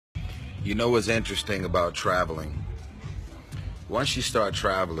You know what's interesting about traveling? Once you start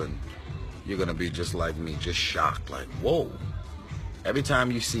traveling, you're gonna be just like me, just shocked, like, whoa. Every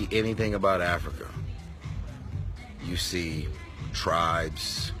time you see anything about Africa, you see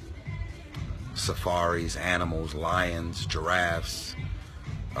tribes, safaris, animals, lions, giraffes.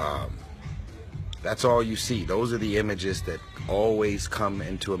 That's all you see. Those are the images that always come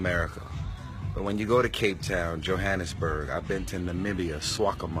into America. But when you go to Cape Town, Johannesburg, I've been to Namibia,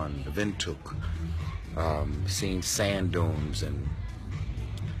 Swakopmund, Windhoek, seen sand dunes, and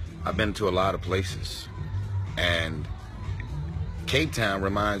I've been to a lot of places. And Cape Town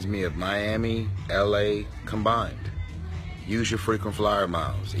reminds me of Miami, LA combined. Use your frequent flyer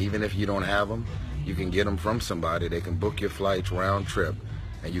miles. Even if you don't have them, you can get them from somebody. They can book your flights round trip,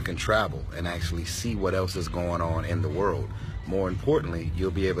 and you can travel and actually see what else is going on in the world. More importantly,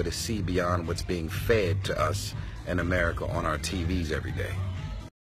 you'll be able to see beyond what's being fed to us in America on our TVs every day.